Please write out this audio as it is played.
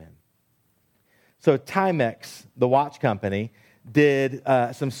So Timex, the watch company, did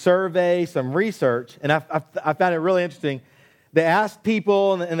some survey, some research, and I found it really interesting. They asked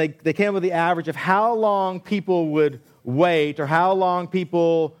people, and they came up with the average of how long people would wait or how long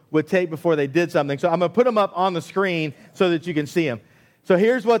people would take before they did something. So I'm going to put them up on the screen so that you can see them. So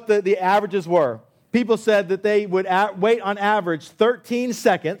here's what the averages were. People said that they would wait on average 13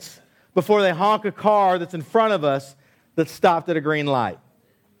 seconds before they honk a car that's in front of us that stopped at a green light.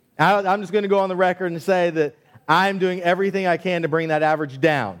 I'm just going to go on the record and say that I'm doing everything I can to bring that average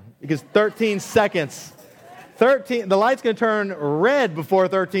down, because 13 seconds, the light's going to turn red before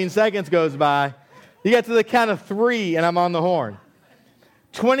 13 seconds goes by. You get to the count of 3 and I'm on the horn.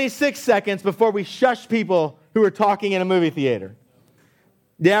 26 seconds before we shush people who are talking in a movie theater.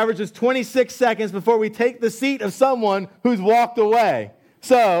 The average is 26 seconds before we take the seat of someone who's walked away.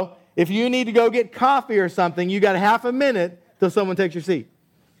 So if you need to go get coffee or something, you got half a minute till someone takes your seat.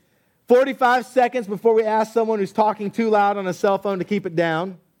 45 seconds before we ask someone who's talking too loud on a cell phone to keep it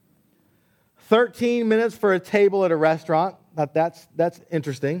down. 13 minutes for a table at a restaurant. That's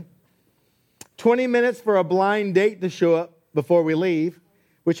interesting. 20 minutes for a blind date to show up before we leave,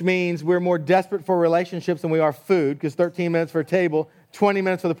 which means we're more desperate for relationships than we are food, because 13 minutes for a table, 20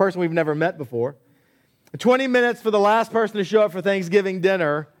 minutes for the person we've never met before. 20 minutes for the last person to show up for Thanksgiving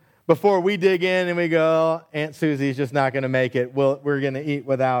dinner before we dig in and we go, Aunt Susie's just not going to make it. We're going to eat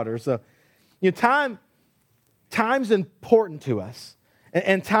without her. So, time's important to us.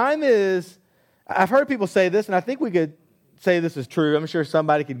 And time is, I've heard people say this, and I think we could say this is true. I'm sure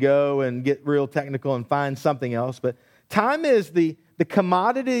somebody could go and get real technical and find something else. But time is the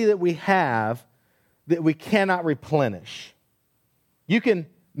commodity that we have that we cannot replenish. You can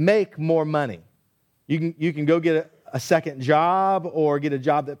make more money. You can go get a second job or get a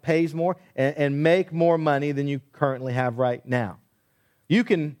job that pays more and make more money than you currently have right now. You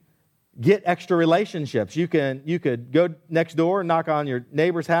can get extra relationships. You could go next door and knock on your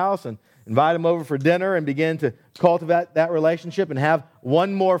neighbor's house and invite them over for dinner and begin to cultivate that relationship and have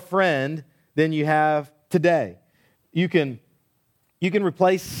one more friend than you have today. You can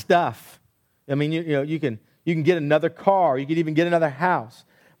replace stuff. I mean, you can get another car. You can even get another house.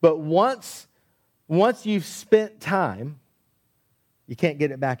 But once you've spent time, you can't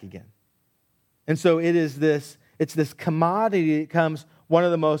get it back again. And so it's this commodity that becomes one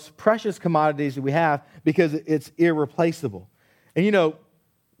of the most precious commodities that we have because it's irreplaceable. And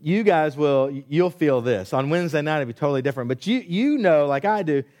you guys you'll feel this. On Wednesday night, it'll be totally different. But you know, like I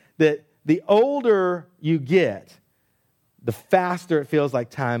do, that the older you get, the faster it feels like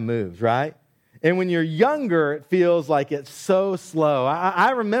time moves, right? And when you're younger, it feels like it's so slow.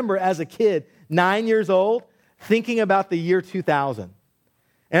 I remember as a kid, 9 years old, thinking about the year 2000.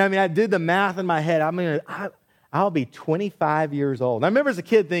 And I did the math in my head. I'll be 25 years old. And I remember as a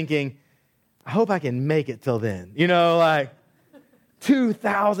kid thinking, I hope I can make it till then.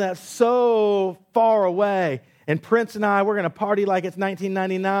 2000, that's so far away. And Prince and I, we're going to party like it's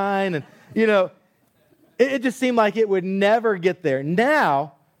 1999. And, it just seemed like it would never get there.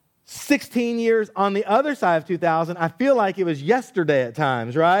 Now, 16 years on the other side of 2000, I feel like it was yesterday at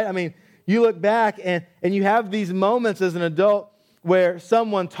times, right? You look back and you have these moments as an adult where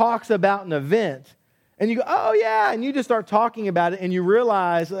someone talks about an event and you go, oh yeah, and you just start talking about it and you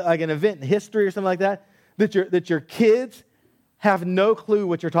realize, like an event in history or something like that your kids have no clue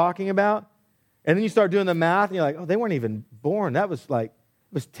what you're talking about. And then you start doing the math and you're like, oh, they weren't even born. It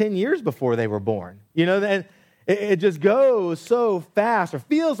was 10 years before they were born. And it just goes so fast, or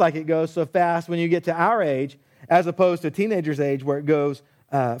feels like it goes so fast when you get to our age, as opposed to a teenager's age where it goes,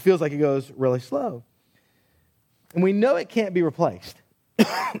 feels like it goes really slow. And we know it can't be replaced.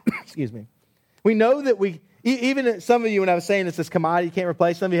 Excuse me. We know that even some of you, when I was saying it's this commodity you can't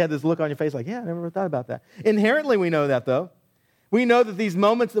replace, some of you had this look on your face like, yeah, I never thought about that. Inherently, we know that, though. We know that these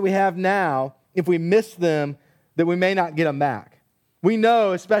moments that we have now, if we miss them, that we may not get them back. We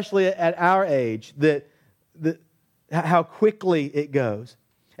know, especially at our age, that how quickly it goes.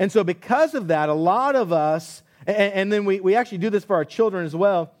 And so because of that, a lot of us, and then we actually do this for our children as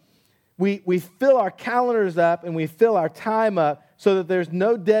well, we fill our calendars up and we fill our time up so that there's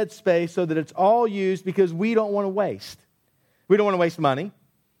no dead space, so that it's all used, because we don't want to waste. We don't want to waste money.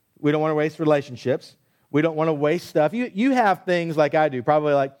 We don't want to waste relationships. We don't want to waste stuff. You have things like I do,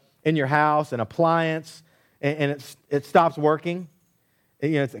 probably like in your house, an appliance, and it stops working.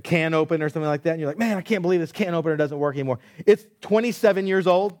 It's a can opener or something like that, and you're like, man, I can't believe this can opener doesn't work anymore. It's 27 years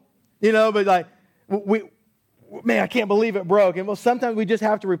old, but like, man, I can't believe it broke. And well, sometimes we just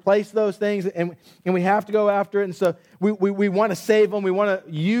have to replace those things, and we have to go after it. And so we want to save them. We want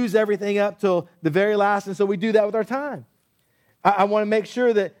to use everything up till the very last, and so we do that with our time. I want to make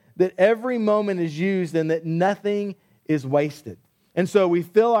sure that that every moment is used and that nothing is wasted. And so we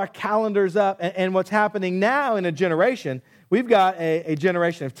fill our calendars up. And what's happening now in a generation, we've got a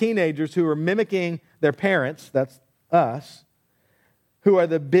generation of teenagers who are mimicking their parents, that's us, who are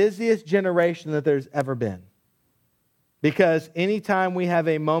the busiest generation that there's ever been. Because anytime we have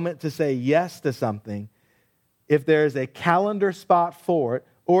a moment to say yes to something, if there's a calendar spot for it,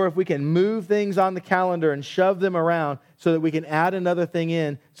 or if we can move things on the calendar and shove them around so that we can add another thing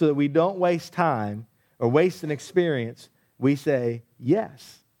in so that we don't waste time or waste an experience, we say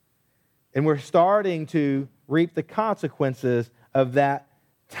yes. And we're starting to reap the consequences of that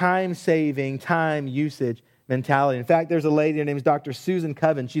time-saving, time usage mentality. In fact, there's a lady, her name is Dr. Susan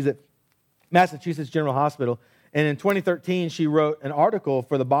Coven. She's at Massachusetts General Hospital. And in 2013, she wrote an article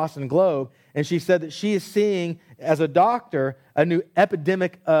for the Boston Globe, and she said that she is seeing, as a doctor, a new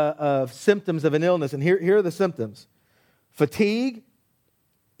epidemic of symptoms of an illness. And here are the symptoms: fatigue,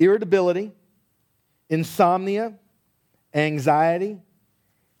 irritability, insomnia, anxiety,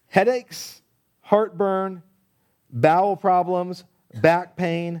 headaches, heartburn, bowel problems, back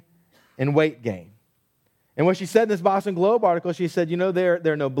pain, and weight gain. And what she said in this Boston Globe article, she said, there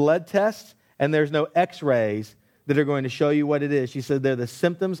are no blood tests and there's no x-rays that are going to show you what it is. She said they're the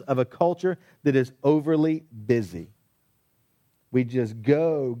symptoms of a culture that is overly busy. We just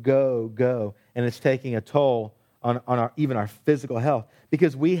go, and it's taking a toll on even our physical health.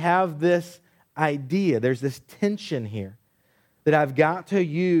 Because we have this idea, there's this tension here, that I've got to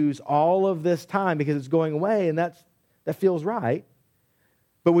use all of this time because it's going away, and that feels right.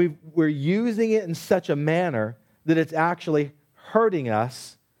 But we're using it in such a manner that it's actually hurting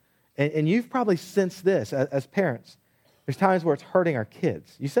us. And you've probably sensed this as parents. There's times where it's hurting our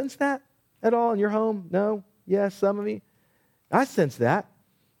kids. You sense that at all in your home? No? Yes, some of you? I sense that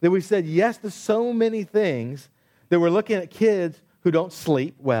we've said yes to so many things that we're looking at kids who don't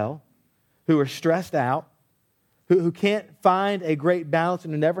sleep well, who are stressed out, who can't find a great balance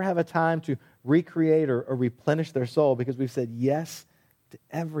and who never have a time to recreate or replenish their soul because we've said yes to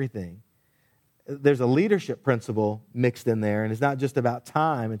everything. There's a leadership principle mixed in there, and it's not just about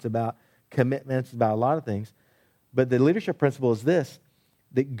time, it's about commitments, it's about a lot of things. But the leadership principle is this,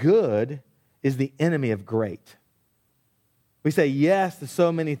 that good is the enemy of great. We say yes to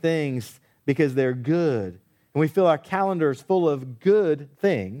so many things because they're good, and we fill our calendars full of good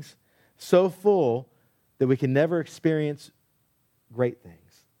things, so full that we can never experience great things.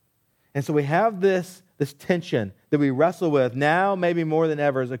 And so we have this tension that we wrestle with now, maybe more than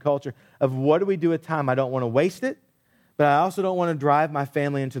ever as a culture, of what do we do with time? I don't want to waste it, but I also don't want to drive my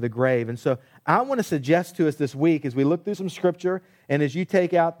family into the grave. And so I want to suggest to us this week, as we look through some scripture, and as you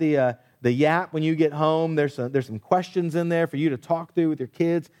take out the yap when you get home, there's some questions in there for you to talk through with your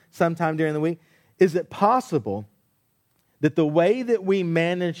kids sometime during the week. Is it possible that the way that we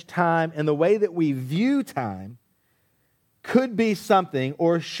manage time and the way that we view time could be something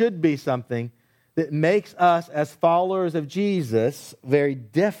or should be something that makes us as followers of Jesus very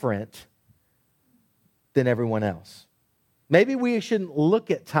different than everyone else? Maybe we shouldn't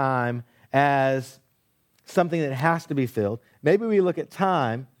look at time as something that has to be filled. Maybe we look at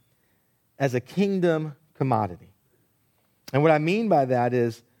time as a kingdom commodity. And what I mean by that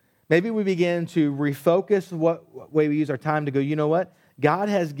is maybe we begin to refocus what way we use our time to go, you know what? God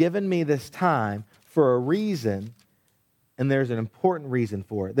has given me this time for a reason, and there's an important reason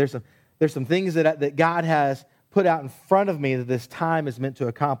for it. There's some things that God has put out in front of me that this time is meant to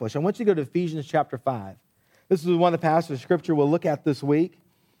accomplish. I want you to go to Ephesians chapter 5. This is one of the passages of Scripture we'll look at this week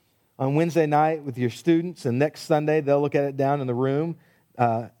on Wednesday night with your students, and next Sunday they'll look at it down in the room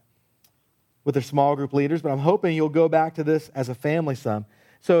with their small group leaders. But I'm hoping you'll go back to this as a family some.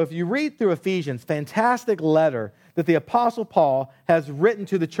 So if you read through Ephesians, fantastic letter that the Apostle Paul has written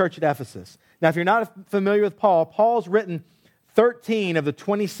to the church at Ephesus. Now, if you're not familiar with Paul, Paul's written 13 of the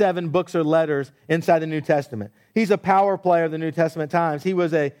 27 books or letters inside the New Testament. He's a power player of the New Testament times. He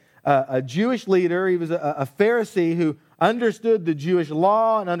was a Jewish leader. He was a Pharisee who understood the Jewish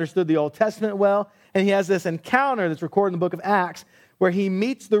law and understood the Old Testament well. And he has this encounter that's recorded in the book of Acts where he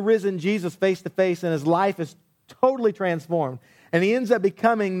meets the risen Jesus face to face and his life is totally transformed. And he ends up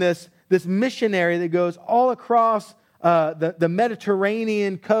becoming this missionary that goes all across the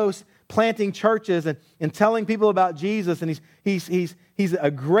Mediterranean coast, planting churches and telling people about Jesus. And he's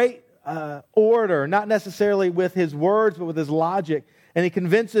a great orator, not necessarily with his words, but with his logic. And he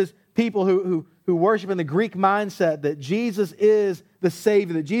convinces people who worship in the Greek mindset that Jesus is the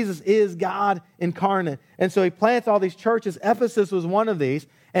Savior, that Jesus is God incarnate. And so he plants all these churches. Ephesus was one of these.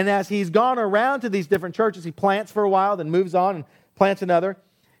 And as he's gone around to these different churches, he plants for a while, then moves on and plants another.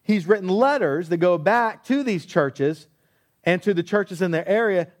 He's written letters that go back to these churches and to the churches in their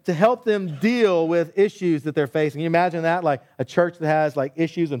area to help them deal with issues that they're facing. Can you imagine that? Like a church that has like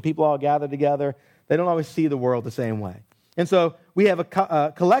issues and people all gather together. They don't always see the world the same way. And so we have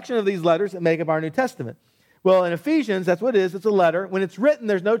a collection of these letters that make up our New Testament. Well, in Ephesians, that's what it is. It's a letter. When it's written,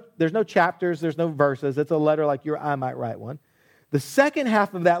 there's no chapters, there's no verses. It's a letter like you or I might write one. The second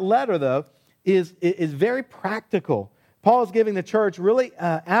half of that letter, though, is very practical. Paul is giving the church really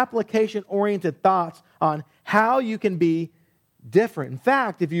application-oriented thoughts on how you can be different. In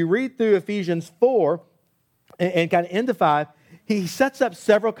fact, if you read through Ephesians 4 and kind of into 5, he sets up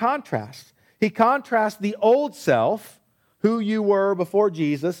several contrasts. He contrasts the old self, who you were before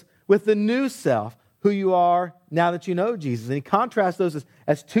Jesus, with the new self, who you are now that you know Jesus. And he contrasts those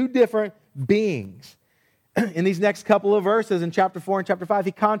as two different beings. In these next couple of verses in chapter 4 and chapter 5,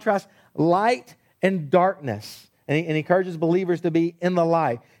 he contrasts light and darkness. And he encourages believers to be in the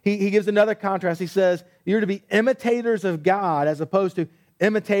light. He gives another contrast. He says, you're to be imitators of God as opposed to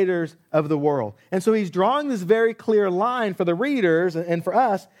imitators of the world. And so he's drawing this very clear line for the readers and for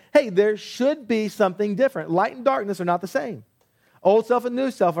us. Hey, there should be something different. Light and darkness are not the same. Old self and new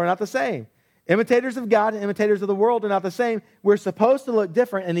self are not the same. Imitators of God and imitators of the world are not the same. We're supposed to look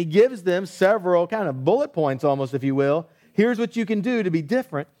different, and he gives them several kind of bullet points almost, if you will. Here's what you can do to be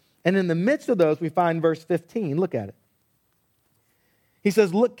different. And in the midst of those, we find verse 15. Look at it. He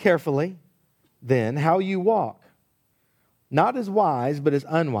says, look carefully, then, how you walk, not as wise, but as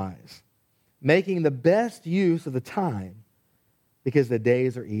unwise, making the best use of the time, because the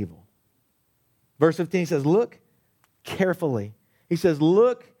days are evil. Verse 15 says, look carefully. He says,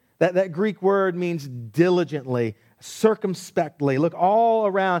 look, that Greek word means diligently, circumspectly, look all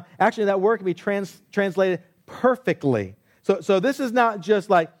around. Actually, that word can be translated perfectly. So this is not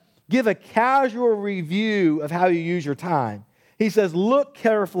just like, give a casual review of how you use your time. He says, look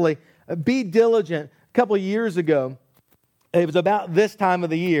carefully, be diligent. A couple of years ago, it was about this time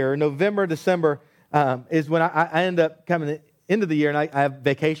of the year, November, December, is when I end up coming into the year, and I have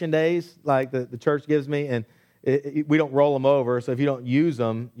vacation days like the church gives me, and we don't roll them over, so if you don't use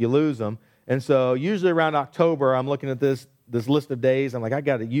them, you lose them. And so usually around October, I'm looking at this list of days. I'm like, I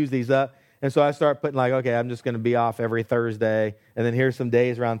got to use these up. And so I start putting like, okay, I'm just going to be off every Thursday. And then here's some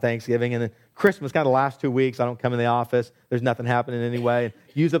days around Thanksgiving. And then Christmas, kind of the last 2 weeks, I don't come in the office. There's nothing happening anyway. And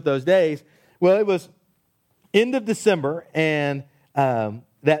use up those days. Well, it was end of December, and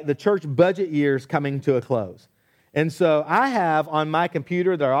that the church budget year is coming to a close. And so I have on my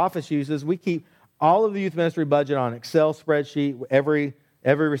computer that our office uses, we keep all of the youth ministry budget on Excel spreadsheet. Every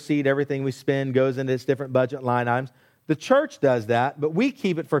receipt, everything we spend goes into its different budget line items. The church does that, but we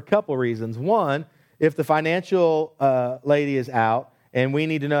keep it for a couple reasons. One, if the financial lady is out and we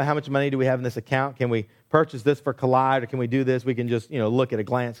need to know how much money do we have in this account, can we purchase this for Collide, or can we do this? We can just look at a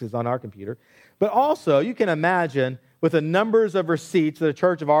glance because it's on our computer. But also, you can imagine with the numbers of receipts that a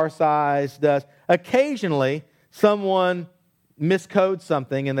church of our size does, occasionally someone miscodes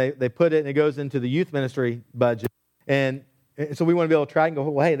something and they put it and it goes into the youth ministry budget. And so we want to be able to track and go,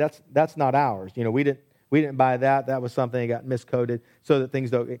 well, hey, that's not ours. We didn't buy that. That was something that got miscoded so that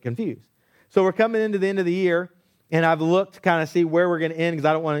things don't get confused. So we're coming into the end of the year, and I've looked to kind of see where we're going to end because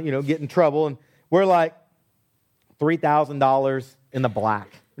I don't want to, get in trouble. And we're like $3,000 in the black.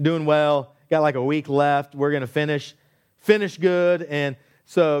 We're doing well. Got like a week left. We're going to finish good. And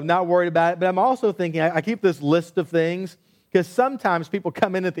so not worried about it. But I'm also thinking, I keep this list of things because sometimes people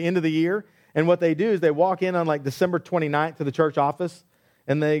come in at the end of the year, and what they do is they walk in on like December 29th to the church office,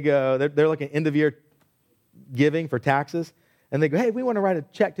 and they go, they're looking at end of year giving for taxes, and they go, hey, we want to write a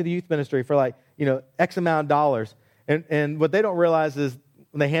check to the youth ministry for like, X amount of dollars. And what they don't realize is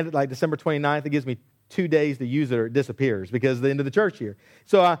when they hand it like December 29th, it gives me 2 days to use it or it disappears because of the end of the church year.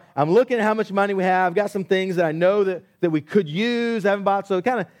 So I'm looking at how much money we have, got some things that I know that we could use, haven't bought, so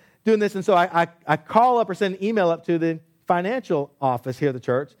kind of doing this. And so I call up or send an email up to the financial office here at the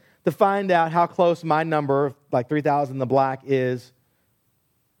church to find out how close my number, like 3,000 in the black, is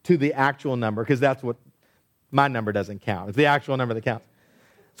to the actual number, because that's what my number doesn't count. It's the actual number that counts.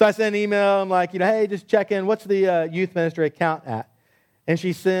 So I send an email. I'm like, hey, just check in. What's the youth ministry account at? And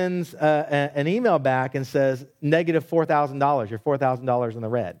she sends an email back and says, negative $4,000. You're $4,000 in the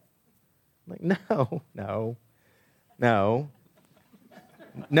red. I'm like,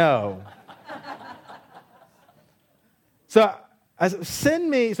 no. So I said, send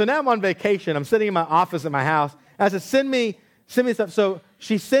me. So now I'm on vacation. I'm sitting in my office at my house. I said, send me stuff. So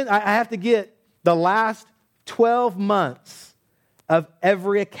she sent. I have to get the last 12 months of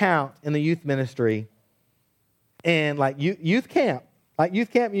every account in the youth ministry, and like youth camp. Like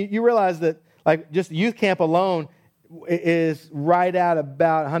youth camp, you realize that like just youth camp alone is right at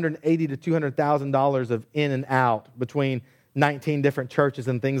about $180,000 to $200,000 of in and out between 19 different churches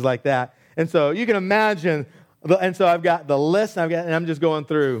and things like that. And so you can imagine, and so I've got the list, and I'm just going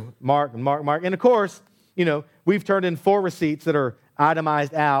through Mark. And of course, we've turned in 4 receipts that are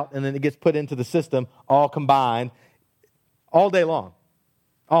itemized out, and then it gets put into the system, all combined, all day long.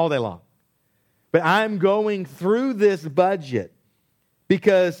 But I'm going through this budget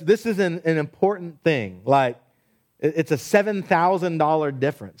because this is an important thing. Like, it's a $7,000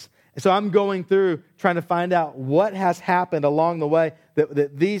 difference. So I'm going through trying to find out what has happened along the way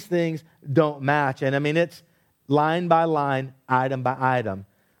that these things don't match. And I mean, it's line by line, item by item.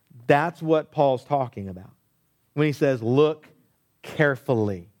 That's what Paul's talking about when he says, look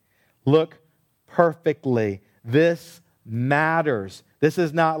carefully, look perfectly. This matters. This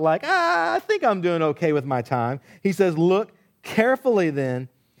is not like, I think I'm doing okay with my time. He says, look carefully then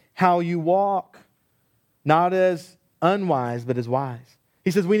how you walk, not as unwise, but as wise.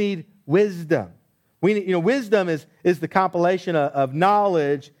 He says we need wisdom. We need, wisdom is the compilation of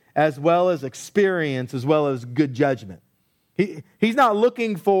knowledge as well as experience, as well as good judgment. He's not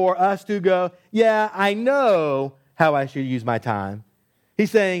looking for us to go, yeah, I know how I should use my time. He's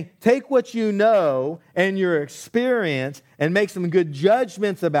saying, take what you know and your experience and make some good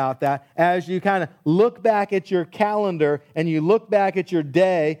judgments about that as you kind of look back at your calendar and you look back at your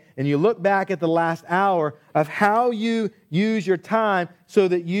day and you look back at the last hour of how you use your time so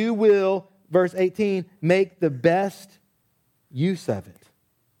that you will, verse 18, make the best use of it.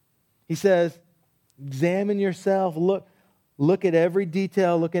 He says, examine yourself, look at every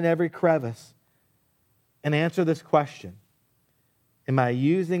detail, look at every crevice, and answer this question. Am I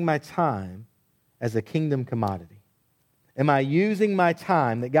using my time as a kingdom commodity? Am I using my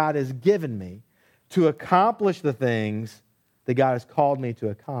time that God has given me to accomplish the things that God has called me to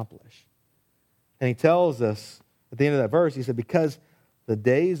accomplish? And he tells us at the end of that verse, he said, because the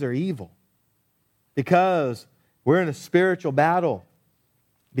days are evil, because we're in a spiritual battle,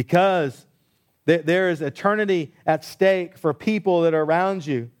 because there is eternity at stake for people that are around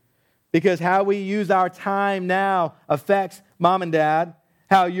you, because how we use our time now affects mom and dad,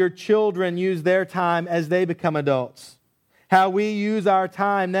 how your children use their time as they become adults. How we use our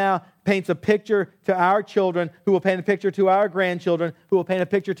time now paints a picture to our children, who will paint a picture to our grandchildren, who will paint a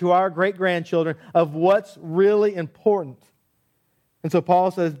picture to our great-grandchildren of what's really important. And so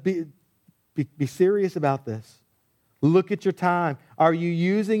Paul says, be serious about this. Look at your time. Are you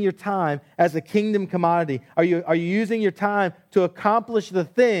using your time as a kingdom commodity? Are you using your time to accomplish the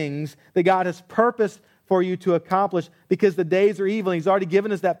things that God has purposed for you to accomplish? Because the days are evil. He's already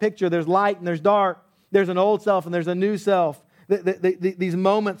given us that picture. There's light and there's dark. There's an old self and there's a new self. These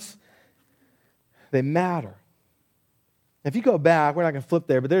moments, they matter. If you go back, we're not going to flip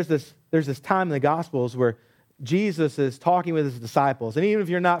there, but there's this time in the Gospels where Jesus is talking with his disciples. And even if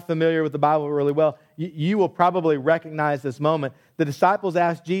you're not familiar with the Bible really well, you will probably recognize this moment. The disciples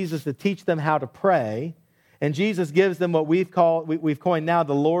asked Jesus to teach them how to pray, and Jesus gives them what we've coined now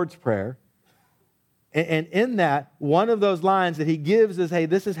the Lord's Prayer. And in that, one of those lines that he gives is, hey,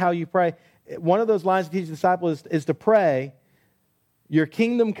 this is how you pray. One of those lines to teach the disciples is to pray, your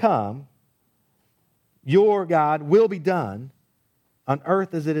kingdom come, your God will be done on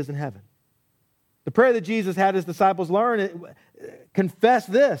earth as it is in heaven. The prayer that Jesus had his disciples learn, confess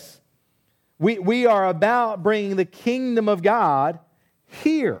this. We are about bringing the kingdom of God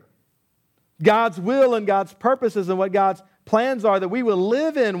here. God's will and God's purposes and what God's plans are that we will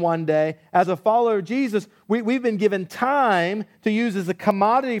live in one day as a follower of Jesus. We've been given time to use as a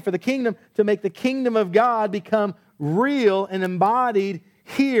commodity for the kingdom to make the kingdom of God become real and embodied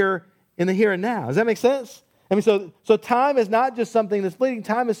here in the here and now. Does that make sense? I mean, so time is not just something that's fleeting.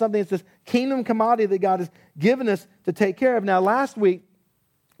 Time is something that's this kingdom commodity that God has given us to take care of. Now, last week,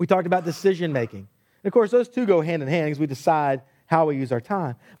 we talked about decision making. And of course, those two go hand in hand as we decide how we use our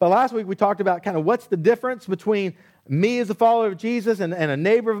time. But last week, we talked about kind of what's the difference between me as a follower of Jesus and a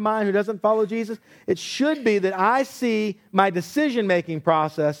neighbor of mine who doesn't follow Jesus. It should be that I see my decision-making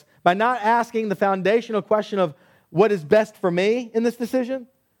process by not asking the foundational question of what is best for me in this decision,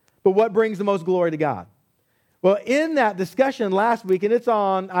 but what brings the most glory to God. Well, in that discussion last week, and it's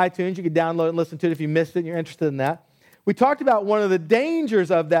on iTunes, you can download and listen to it if you missed it and you're interested in that. We talked about one of the dangers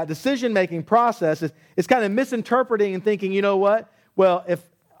of that decision-making process is kind of misinterpreting and thinking, you know what? Well, if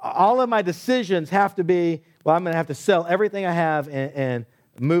all of my decisions have to be, well, I'm going to have to sell everything I have and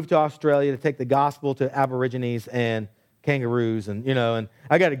move to Australia to take the gospel to Aborigines and kangaroos and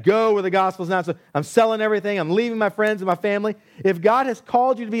I got to go where the gospel's not. So I'm selling everything. I'm leaving my friends and my family. If God has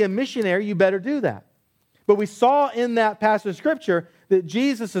called you to be a missionary, you better do that. But we saw in that passage of Scripture that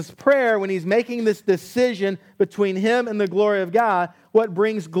Jesus' prayer, when he's making this decision between him and the glory of God, what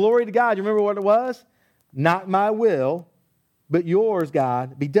brings glory to God, you remember what it was? Not my will, but yours,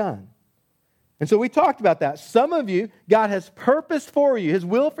 God, be done. And so we talked about that. Some of you, God has purpose for you. His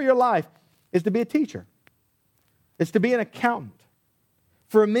will for your life is to be a teacher. It's to be an accountant.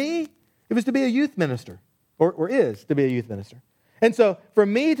 For me, it was to be a youth minister, or is to be a youth minister. And so for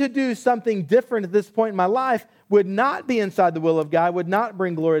me to do something different at this point in my life would not be inside the will of God, would not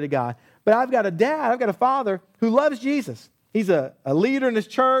bring glory to God. But I've got a dad, I've got a father who loves Jesus. He's a leader in his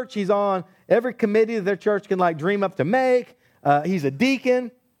church. He's on every committee that their church can dream up to make. He's a deacon.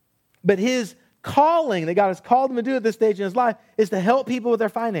 But his calling that God has called him to do at this stage in his life is to help people with their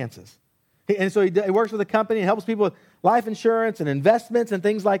finances. And so he works with a company and helps people with life insurance and investments and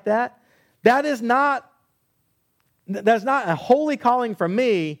things like that. That's not a holy calling for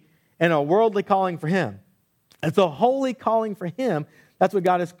me and a worldly calling for him. It's a holy calling for him. That's what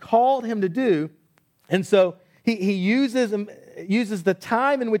God has called him to do. And so he uses the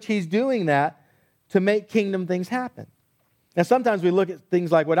time in which he's doing that to make kingdom things happen. Now, sometimes we look at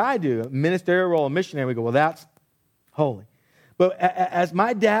things like what I do, a ministerial role, a missionary, we go, well, that's holy. But as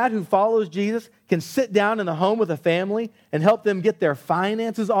my dad who follows Jesus can sit down in the home with a family and help them get their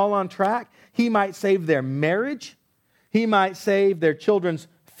finances all on track, he might save their marriage. He might save their children's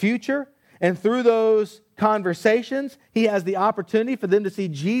future. And through those conversations, he has the opportunity for them to see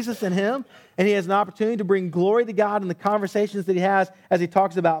Jesus in him. And he has an opportunity to bring glory to God in the conversations that he has as he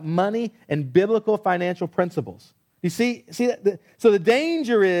talks about money and biblical financial principles. You see that? So the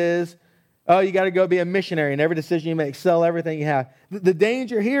danger is, you got to go be a missionary in every decision you make, sell everything you have. The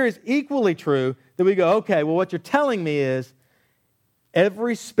danger here is equally true that we go, okay, well, what you're telling me is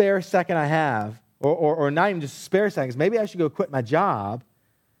every spare second I have, or not even just spare seconds, maybe I should go quit my job,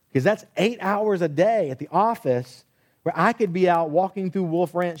 because that's 8 hours a day at the office where I could be out walking through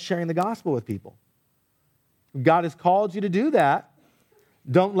Wolf Ranch sharing the gospel with people. God has called you to do that.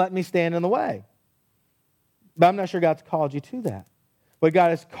 Don't let me stand in the way. But I'm not sure God's called you to that. What God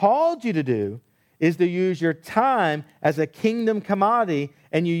has called you to do is to use your time as a kingdom commodity,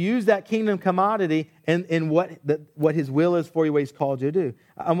 and you use that kingdom commodity in what his will is for you, what he's called you to do.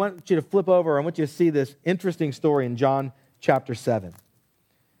 I want you to flip over. I want you to see this interesting story in John chapter 7.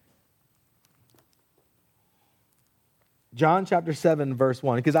 John chapter 7, verse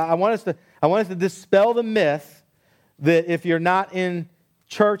 1. Because I want us to dispel the myth that if you're not in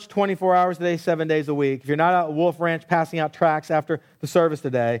church 24 hours a day, 7 days a week, if you're not out at Wolf Ranch passing out tracts after the service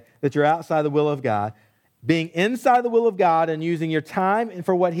today, that you're outside the will of God. Being inside the will of God and using your time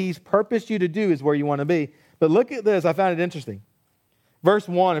for what he's purposed you to do is where you want to be. But look at this. I found it interesting. Verse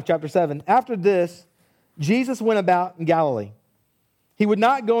 1 of chapter 7. After this, Jesus went about in Galilee. He would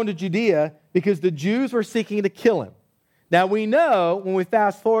not go into Judea because the Jews were seeking to kill him. Now we know when we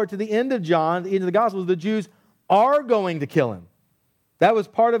fast forward to the end of John, the end of the Gospels, the Jews are going to kill him. That was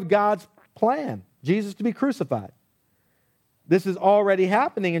part of God's plan, Jesus to be crucified. This is already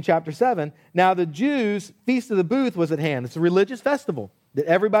happening in chapter 7. Now the Jews' Feast of the Booth was at hand. It's a religious festival that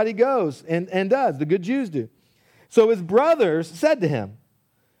everybody goes and does. The good Jews do. So his brothers said to him,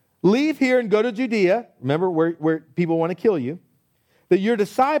 leave here and go to Judea, remember where people want to kill you, that your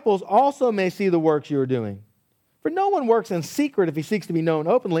disciples also may see the works you are doing. For no one works in secret if he seeks to be known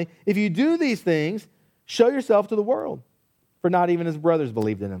openly. If you do these things, show yourself to the world. For not even his brothers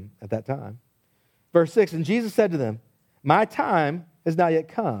believed in him at that time. Verse 6, and Jesus said to them, my time has not yet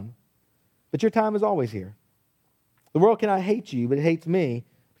come, but your time is always here. The world cannot hate you, but it hates me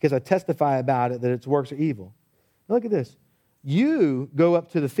because I testify about it that its works are evil. Now look at this. You go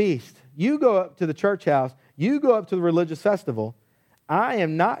up to the feast. You go up to the church house. You go up to the religious festival. I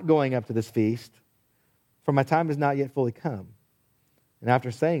am not going up to this feast, for my time has not yet fully come. And after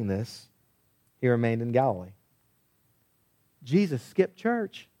saying this, he remained in Galilee. Jesus skipped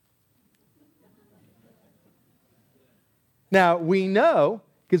church. Now, we know,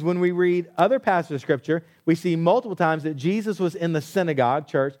 because when we read other passages of Scripture, we see multiple times that Jesus was in the synagogue,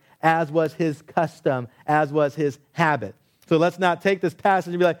 church, as was his custom, as was his habit. So let's not take this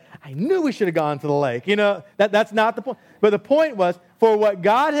passage and be like, I knew we should have gone to the lake. You know, that's not the point. But the point was, for what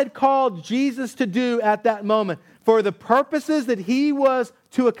God had called Jesus to do at that moment, for the purposes that he was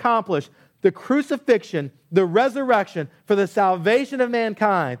to accomplish, the crucifixion, the resurrection, for the salvation of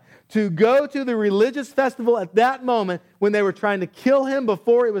mankind, to go to the religious festival at that moment when they were trying to kill him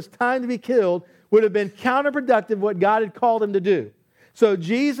before it was time to be killed, would have been counterproductive what God had called him to do. So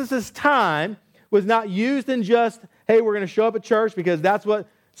Jesus' time was not used in just, hey, we're going to show up at church because that's what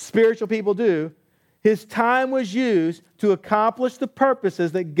spiritual people do. His time was used to accomplish the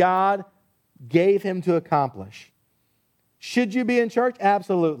purposes that God gave him to accomplish. Should you be in church?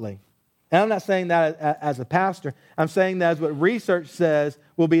 Absolutely. And I'm not saying that as a pastor. I'm saying that as what research says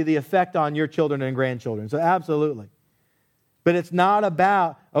will be the effect on your children and grandchildren. So absolutely. But it's not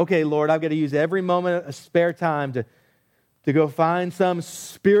about, okay, Lord, I've got to use every moment of spare time to go find some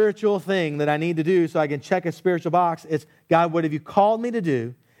spiritual thing that I need to do so I can check a spiritual box. It's, God, what have you called me to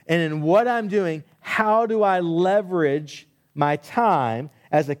do? And in what I'm doing, how do I leverage my time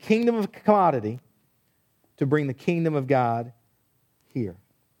as a kingdom of commodity to bring the kingdom of God here?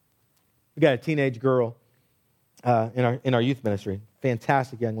 We got a teenage girl in our youth ministry,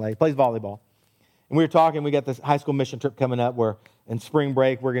 fantastic young lady, plays volleyball. And we were talking, we got this high school mission trip coming up where in spring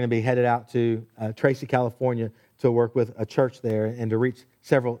break we're going to be headed out to Tracy, California to work with a church there and to reach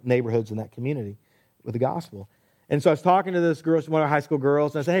several neighborhoods in that community with the gospel. And so I was talking to this girl, she's one of our high school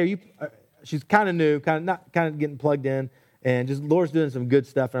girls, and I said, hey, she's kind of new, kind of getting plugged in, and just Lord's doing some good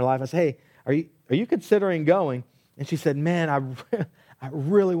stuff in her life. I said, hey, are you considering going? And she said, man, I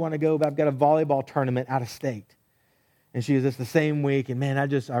really want to go, but I've got a volleyball tournament out of state. And she was just the same week, and man,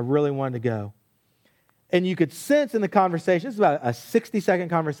 I really wanted to go. And you could sense in the conversation, this is about a 60-second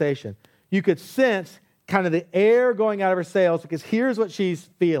conversation, you could sense kind of the air going out of her sails because here's what she's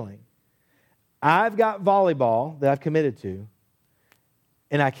feeling. I've got volleyball that I've committed to,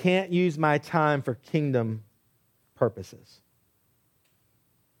 and I can't use my time for kingdom purposes.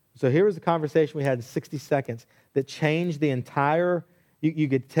 So here was the conversation we had in 60 seconds that changed the entire, you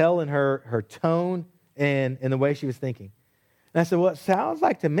could tell in her tone and in the way she was thinking. And I said, well, it sounds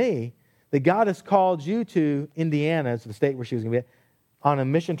like to me that God has called you to Indiana, as the state where she was going to be at, on a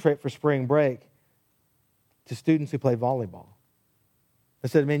mission trip for spring break to students who play volleyball. I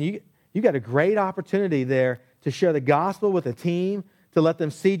said, man, you got a great opportunity there to share the gospel with a team, to let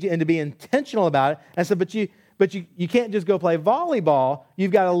them see you, and to be intentional about it. I said, but you can't just go play volleyball.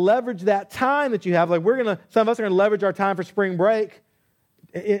 You've got to leverage that time that you have. Like some of us are going to leverage our time for spring break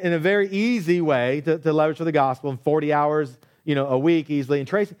in a very easy way to leverage for the gospel in 40 hours, a week easily. And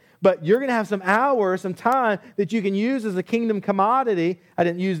Tracy, but you're going to have some hours, some time that you can use as a kingdom commodity. I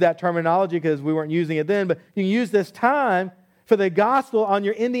didn't use that terminology because we weren't using it then, but you can use this time for the gospel on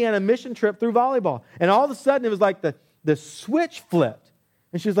your Indiana mission trip through volleyball. And all of a sudden, it was like the switch flipped.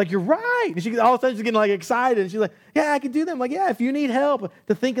 And she was like, you're right. And all of a sudden, she's getting excited. And she's like, yeah, I can do that. I'm like, yeah, if you need help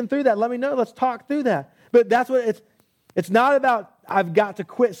to thinking through that, let me know. Let's talk through that. But that's what it's not about, I've got to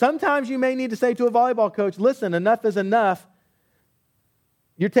quit. Sometimes you may need to say to a volleyball coach, listen, enough is enough.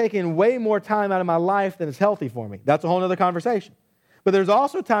 You're taking way more time out of my life than is healthy for me. That's a whole other conversation. But there's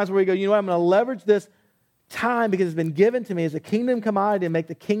also times where we go, I'm going to leverage this time because it's been given to me as a kingdom commodity and make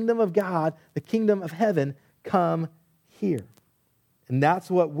the kingdom of God, the kingdom of heaven, come here. And that's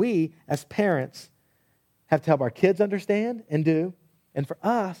what we as parents have to help our kids understand and do. And for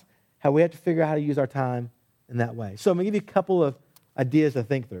us, how we have to figure out how to use our time in that way. So I'm going to give you a couple of ideas to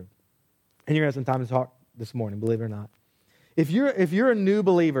think through. And you're going to have some time to talk this morning, believe it or not. If you're a new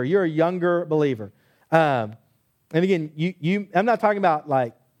believer, you're a younger believer. And again, I'm not talking about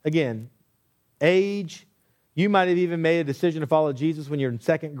age. You might have even made a decision to follow Jesus when you're in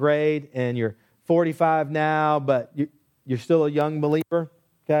second grade and you're 45 now, but you're still a young believer.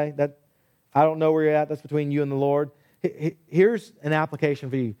 Okay, I don't know where you're at. That's between you and the Lord. Here's an application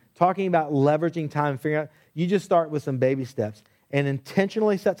for you. Talking about leveraging time, figuring out, you just start with some baby steps and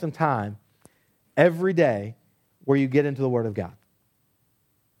intentionally set some time every day where you get into the Word of God.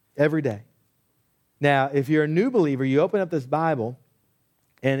 Every day. Now, if you're a new believer, you open up this Bible,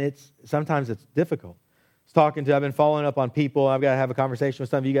 and sometimes it's difficult. I've been following up on people. I've got to have a conversation with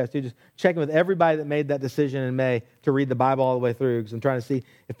some of you guys too, just checking with everybody that made that decision in May to read the Bible all the way through, because I'm trying to see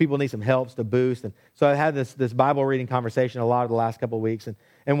if people need some helps to boost. And so I had this Bible reading conversation a lot of the last couple of weeks,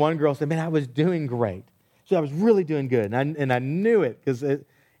 and one girl said, man, I was doing great. So I was really doing good, and I knew it,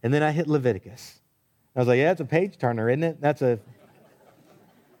 and then I hit Leviticus. I was like, yeah, that's a page turner, isn't it? That's a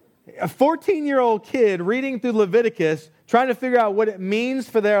 14-year-old kid reading through Leviticus, trying to figure out what it means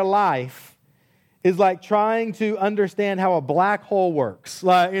for their life, is like trying to understand how a black hole works.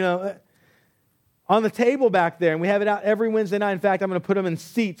 On the table back there, and we have it out every Wednesday night. In fact, I'm going to put them in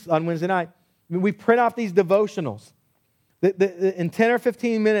seats on Wednesday night. We print off these devotionals. In 10 or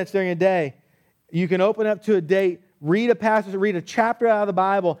 15 minutes during a day, you can open up to a date, read a passage, read a chapter out of the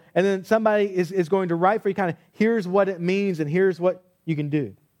Bible, and then somebody is going to write for you kind of, here's what it means and here's what you can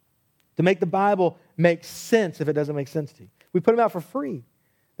do to make the Bible make sense if it doesn't make sense to you. We put them out for free.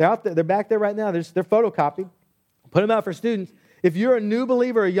 They're out there. They're back there right now. They're photocopied. Put them out for students. If you're a new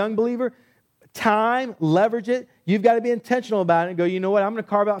believer, a young believer, time, leverage it. You've got to be intentional about it and go, you know what, I'm going to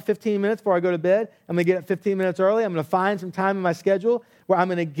carve out 15 minutes before I go to bed. I'm going to get up 15 minutes early. I'm going to find some time in my schedule where I'm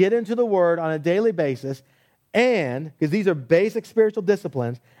going to get into the Word on a daily basis. and, because these are basic spiritual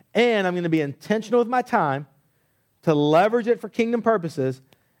disciplines, and I'm going to be intentional with my time to leverage it for kingdom purposes,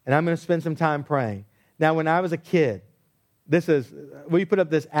 and I'm going to spend some time praying. Now, when I was a kid, will you put up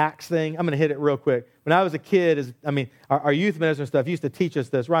this Acts thing? I'm going to hit it real quick. When I was a kid, our youth minister and stuff used to teach us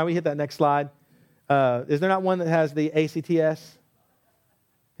this. Ryan, will you hit that next slide? Is there not one that has the ACTS?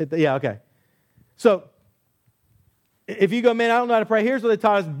 Yeah, okay. So, if you go, man, I don't know how to pray. Here's what they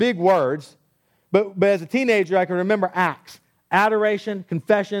taught us, big words. But as a teenager, I can remember Acts. Adoration,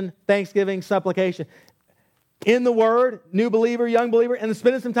 confession, thanksgiving, supplication. In the Word, new believer, young believer, and then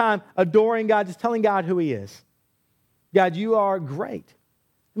spending some time adoring God, just telling God who He is. God, you are great.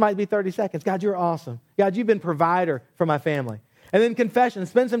 It might be 30 seconds. God, you're awesome. God, you've been provider for my family. And then confession.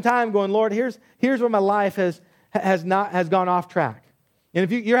 Spend some time going, Lord, here's where my life has gone off track. And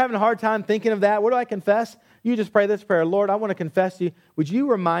if you're having a hard time thinking of that, what do I confess? You just pray this prayer. Lord, I want to confess to you. Would you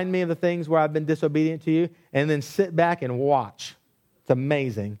remind me of the things where I've been disobedient to you? And then sit back and watch. It's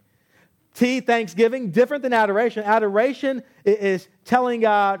amazing. T, thanksgiving, different than adoration. Adoration is telling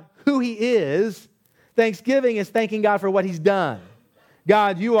God who He is. Thanksgiving is thanking God for what He's done.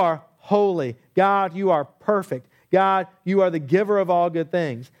 God, you are holy. God, you are perfect. God, you are the giver of all good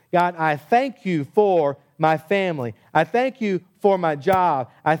things. God, I thank you for my family. I thank you for my job.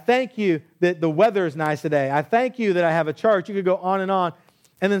 I thank you that the weather is nice today. I thank you that I have a church. You could go on and on.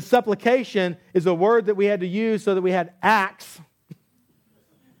 And then supplication is a word that we had to use so that we had acts.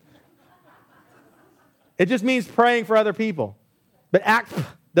 It just means praying for other people. But acts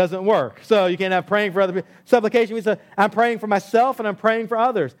doesn't work. So you can't have praying for other people. Supplication means I'm praying for myself and I'm praying for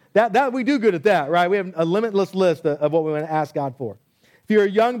others. That we do good at that, right? We have a limitless list of what we want to ask God for. If you're a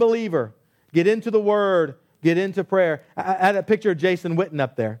young believer, get into the Word, get into prayer. I had a picture of Jason Witten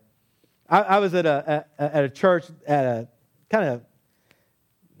up there. I was at a church at a kind of,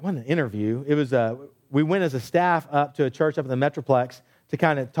 wasn't an interview. It was we went as a staff up to a church up in the Metroplex to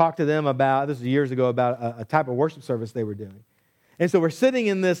kind of talk to them about, this was years ago, about a type of worship service they were doing. And so we're sitting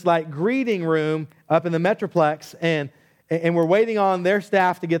in this like greeting room up in the Metroplex, and we're waiting on their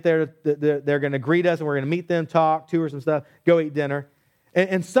staff to get there. They're going to greet us, and we're going to meet them, talk, tour some stuff, go eat dinner.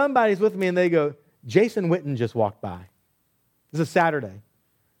 And somebody's with me, and they go, Jason Witten just walked by. This is Saturday.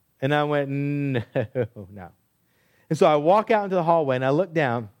 And I went, no. And so I walk out into the hallway, and I look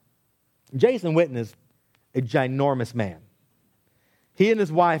down. Jason Witten is a ginormous man. He and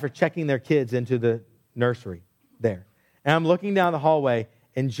his wife are checking their kids into the nursery there. And I'm looking down the hallway,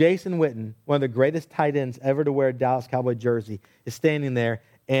 and Jason Witten, one of the greatest tight ends ever to wear a Dallas Cowboy jersey, is standing there,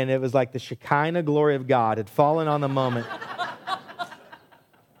 and it was like the Shekinah glory of God had fallen on the moment.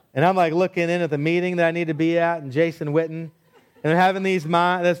 And I'm like looking in at the meeting that I need to be at, and Jason Witten, and I'm having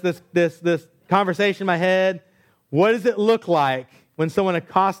this conversation in my head. What does it look like when someone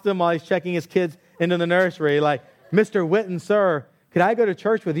accosts him while he's checking his kids into the nursery? Like, Mr. Witten, sir, could I go to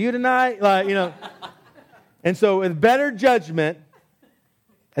church with you tonight? Like, you know. And so with better judgment,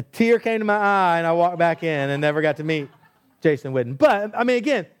 a tear came to my eye, and I walked back in and never got to meet Jason Witten. But, I mean,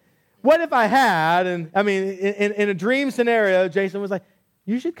 again, what if I had, and I mean, in a dream scenario, Jason was like,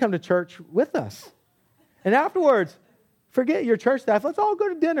 you should come to church with us. And afterwards, forget your church staff. Let's all go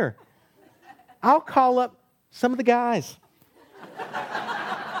to dinner. I'll call up some of the guys.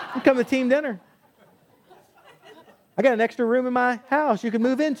 You come to team dinner. I got an extra room in my house you can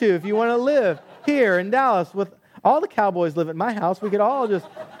move into if you want to live here in Dallas. With all the Cowboys live at my house, we could all just...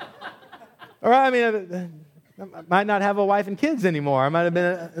 Or I mean, I might not have a wife and kids anymore. I might have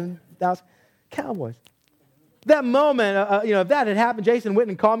been in Dallas Cowboys. That moment, if that had happened, Jason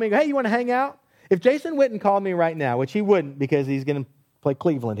Witten called me and go, hey, you want to hang out? If Jason Witten called me right now, which he wouldn't because he's going to play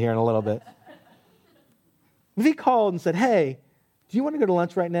Cleveland here in a little bit. If he called and said, hey, do you want to go to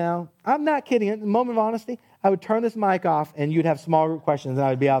lunch right now? I'm not kidding. In a moment of honesty, I would turn this mic off and you'd have small group questions and I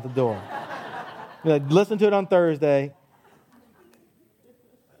would be out the door. Listen to it on Thursday.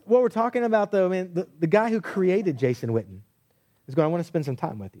 What we're talking about, though, I mean, the guy who created Jason Witten is going, I want to spend some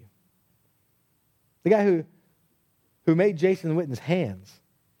time with you. The guy who made Jason Witten's hands.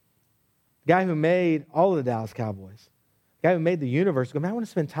 The guy who made all of the Dallas Cowboys. The guy who made the universe. Go, man, I want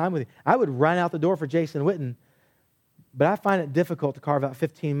to spend time with you. I would run out the door for Jason Witten, but I find it difficult to carve out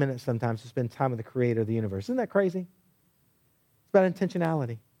 15 minutes sometimes to spend time with the creator of the universe. Isn't that crazy? It's about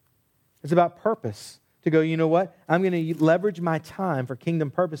intentionality. It's about purpose. To go, you know what? I'm going to leverage my time for kingdom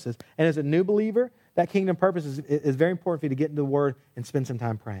purposes. And as a new believer, that kingdom purpose is very important for you to get into the Word and spend some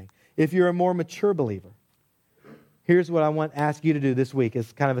time praying. If you're a more mature believer, here's what I want to ask you to do this week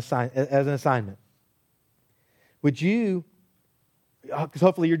as kind of as an assignment. Would you, because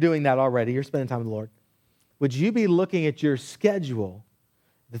hopefully you're doing that already, you're spending time with the Lord. Would you be looking at your schedule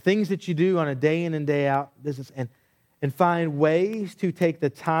the things that you do on a day in and day out business, and find ways to take the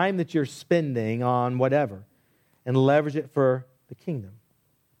time that you're spending on whatever and leverage it for the kingdom.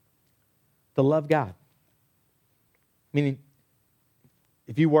 To love God. Meaning,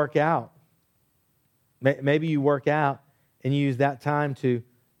 if you work out, maybe you work out and you use that time to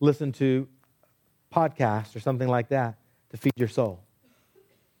listen to podcasts or something like that to feed your soul.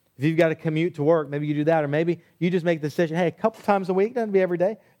 If you've got to commute to work, maybe you do that. Or maybe you just make the decision, hey, a couple times a week, doesn't be every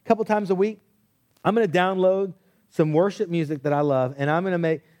day, a couple times a week, I'm going to download some worship music that I love, and I'm going to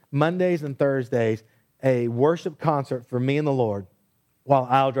make Mondays and Thursdays a worship concert for me and the Lord while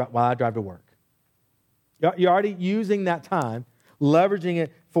I drive to work. You're already using that time, leveraging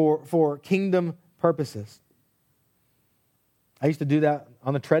it for kingdom purposes. I used to do that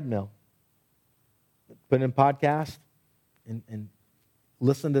on the treadmill. Put in a podcast and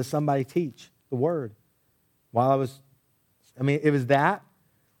listen to somebody teach the word while it was that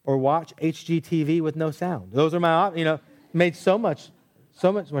or watch HGTV with no sound. Those are my, made so much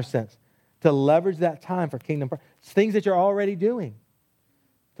more sense to leverage that time for kingdom purpose. Things that you're already doing.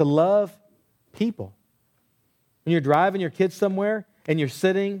 To love people. When you're driving your kids somewhere and you're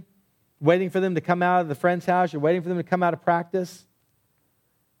sitting, waiting for them to come out of the friend's house, you're waiting for them to come out of practice.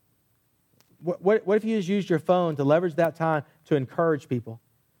 What if you just used your phone to leverage that time to encourage people?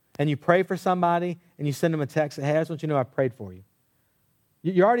 And you pray for somebody and you send them a text that, hey, I just want you to know I prayed for you.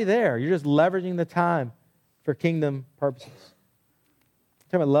 You're already there. You're just leveraging the time for kingdom purposes.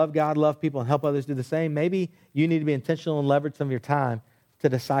 Talking about love God, love people, and help others do the same. Maybe you need to be intentional and leverage some of your time to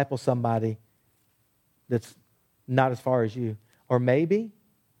disciple somebody that's not as far as you. Or maybe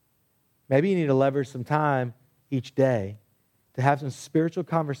you need to leverage some time each day to have some spiritual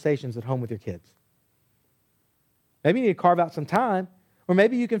conversations at home with your kids. Maybe you need to carve out some time, or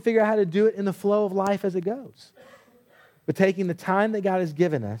maybe you can figure out how to do it in the flow of life as it goes. But taking the time that God has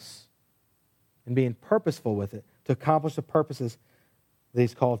given us and being purposeful with it to accomplish the purposes that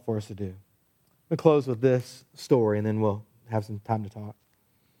He's called for us to do. We'll close with this story, and then we'll have some time to talk.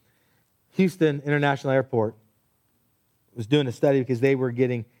 Houston International Airport was doing a study because they were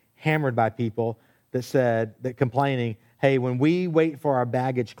getting hammered by people that complaining, hey, when we wait for our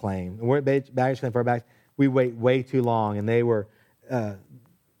baggage claim, for our bags, we wait way too long. And they were, Houston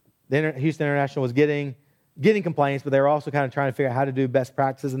International was getting complaints, but they were also kind of trying to figure out how to do best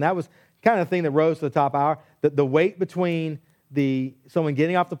practices. And that was kind of the thing that rose to the top hour, that the wait between someone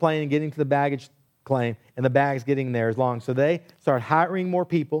getting off the plane and getting to the baggage claim and the bags getting there is long. So they started hiring more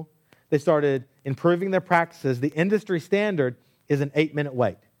people. They started improving their practices. The industry standard is an 8-minute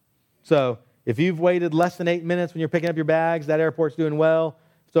wait. So if you've waited less than 8 minutes when you're picking up your bags, that airport's doing well.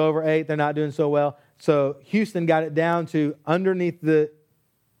 If it's over 8, they're not doing so well. So Houston got it down to underneath the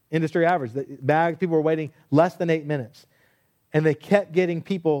industry average. The bags, people were waiting less than 8 minutes. And they kept getting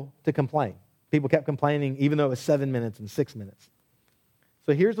people to complain. People kept complaining even though it was 7 minutes and 6 minutes.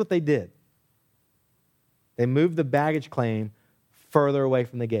 So here's what they did. They moved the baggage claim further away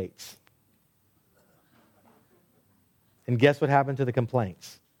from the gates. And guess what happened to the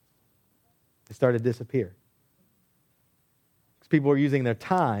complaints? They started to disappear. Because people were using their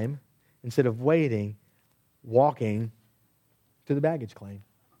time, instead of waiting, walking to the baggage claim.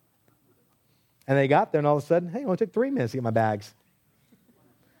 And they got there, and all of a sudden, hey, it only took 3 minutes to get my bags.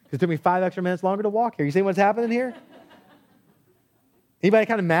 Because it took me 5 extra minutes longer to walk here. You see what's happening here? Anybody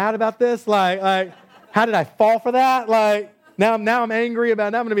kind of mad about this? Like, how did I fall for that? Like, now I'm angry about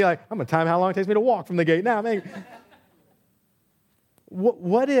it. Now I'm going to be like, I'm going to time how long it takes me to walk from the gate. Now I'm angry.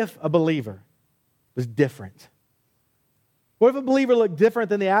 What if a believer was different? What if a believer looked different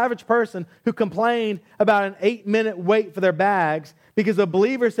than the average person who complained about an 8-minute wait for their bags because a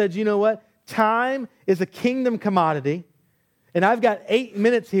believer said, you know what? Time is a kingdom commodity, and I've got 8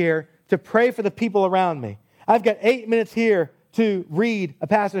 minutes here to pray for the people around me. I've got 8 minutes here to read a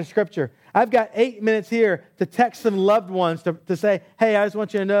passage of Scripture. I've got 8 minutes here to text some loved ones to say, hey, I just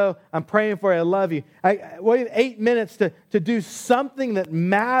want you to know I'm praying for you. I love you. We have 8 minutes to do something that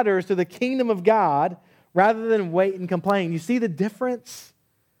matters to the kingdom of God rather than wait and complain. You see the difference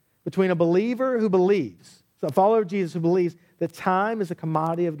between a believer who believes, so a follower of Jesus who believes that time is a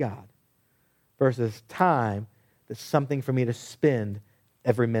commodity of God versus time that's something for me to spend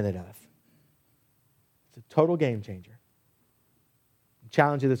every minute of. It's a total game changer.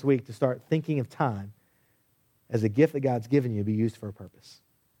 Challenge you this week to start thinking of time as a gift that God's given you to be used for a purpose.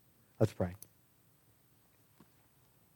 Let's pray.